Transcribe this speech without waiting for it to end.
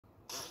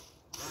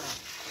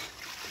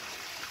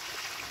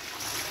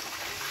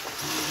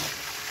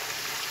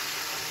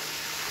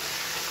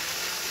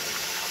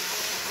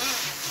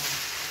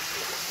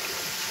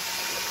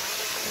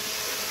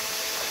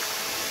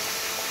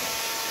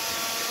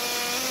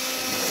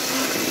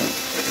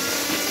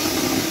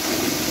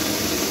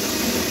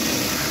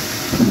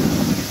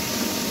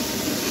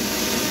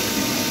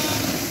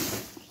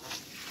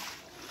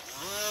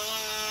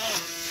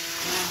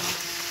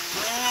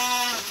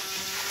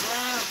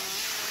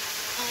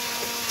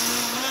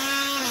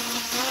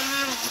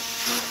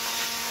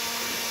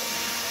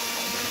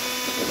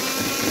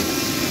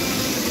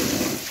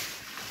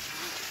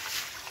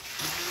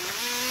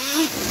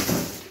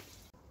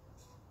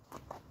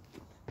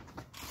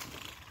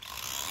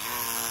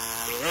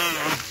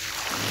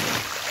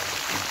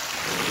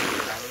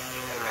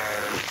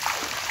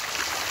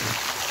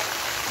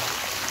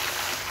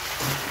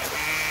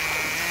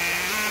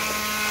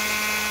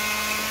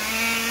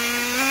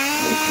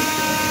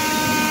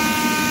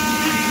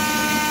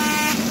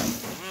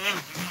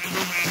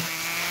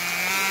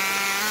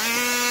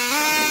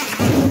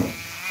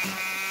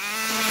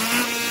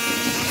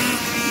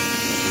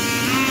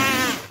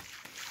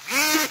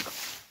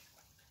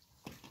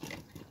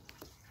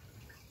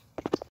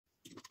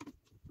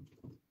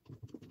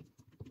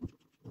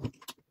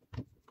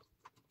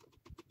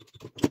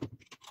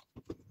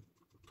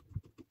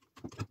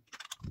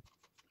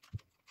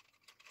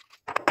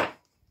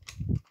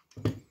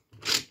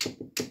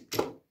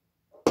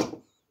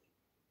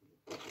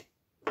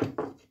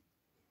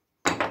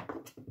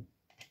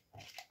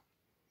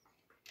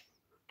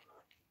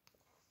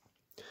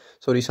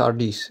So these are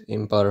these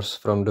impellers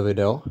from the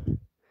video.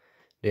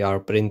 They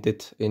are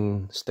printed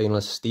in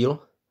stainless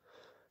steel.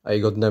 I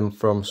got them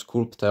from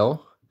Sculptel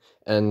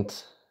and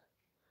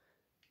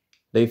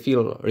they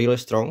feel really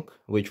strong,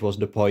 which was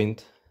the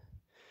point.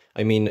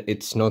 I mean,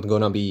 it's not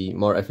gonna be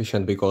more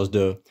efficient because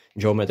the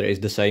geometry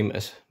is the same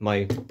as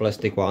my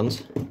plastic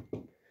ones.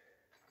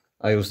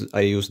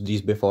 I used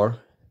these before.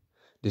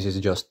 This is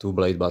just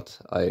 2-blade, but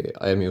I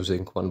am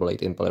using 1-blade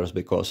impellers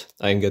because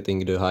I am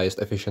getting the highest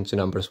efficiency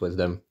numbers with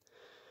them.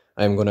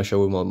 I am gonna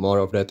show you more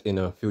of that in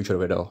a future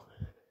video.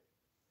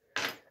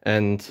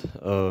 And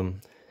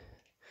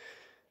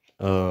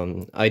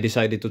I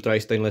decided to try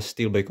stainless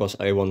steel because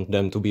I want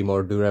them to be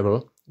more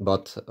durable,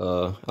 but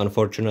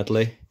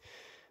unfortunately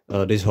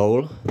this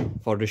hole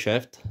for the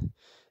shaft,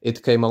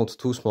 it came out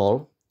too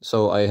small,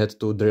 so I had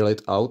to drill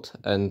it out,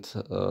 and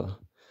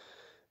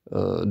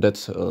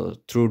that's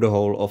through the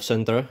hole of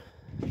center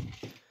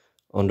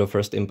on the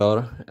first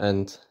impeller,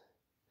 and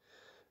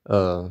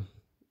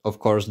of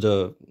course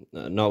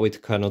now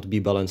it cannot be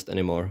balanced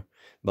anymore,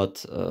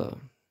 but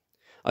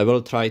I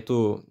will try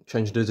to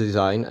change the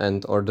design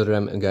and order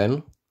them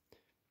again,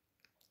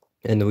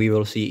 and we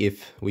will see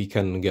if we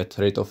can get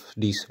rid of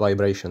these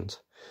vibrations.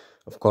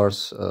 Of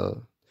course,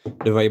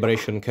 the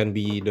vibration can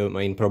be the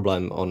main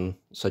problem on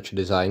such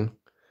design,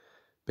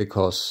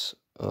 because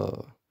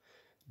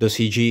the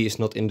CG is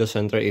not in the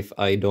center if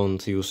I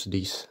don't use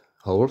these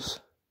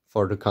holes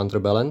for the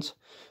counterbalance.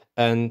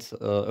 And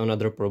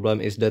another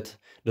problem is that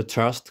the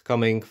thrust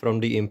coming from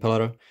the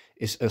impeller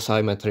is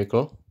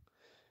asymmetrical.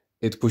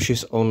 It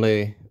pushes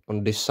only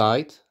on this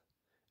side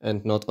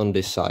and not on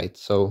this side.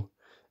 So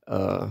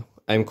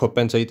I'm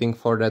compensating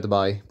for that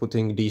by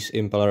putting these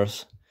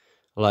impellers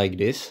like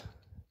this,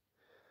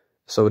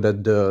 so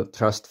that the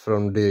thrust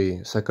from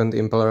the second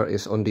impeller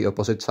is on the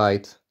opposite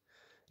side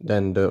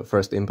than the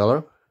first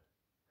impeller.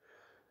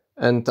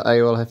 And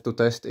I will have to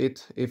test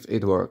it if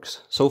it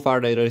works. So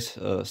far there is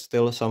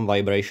still some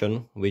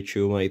vibration, which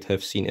you might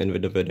have seen in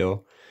the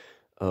video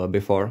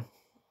before.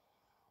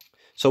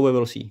 So we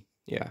will see,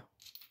 yeah.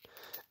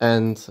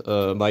 And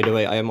by the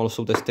way, I am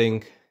also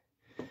testing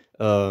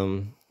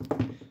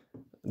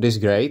this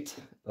grate,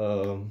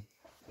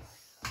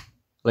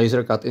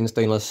 laser cut in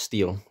stainless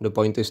steel. The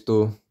point is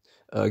to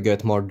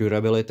get more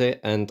durability,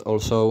 and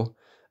also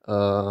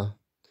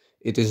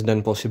it is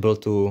then possible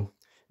to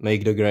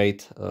make the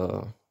grate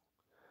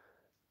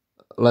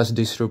less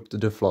disrupt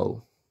the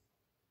flow,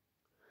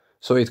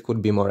 so it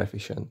could be more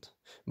efficient.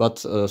 But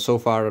so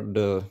far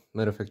the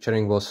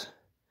manufacturing was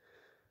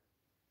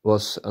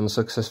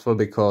unsuccessful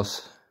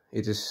because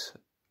it is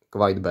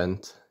quite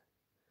bent.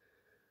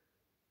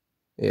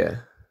 Yeah.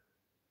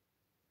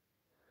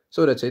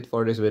 So that's it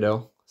for this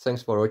video.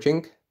 Thanks for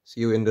watching.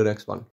 See you in the next one.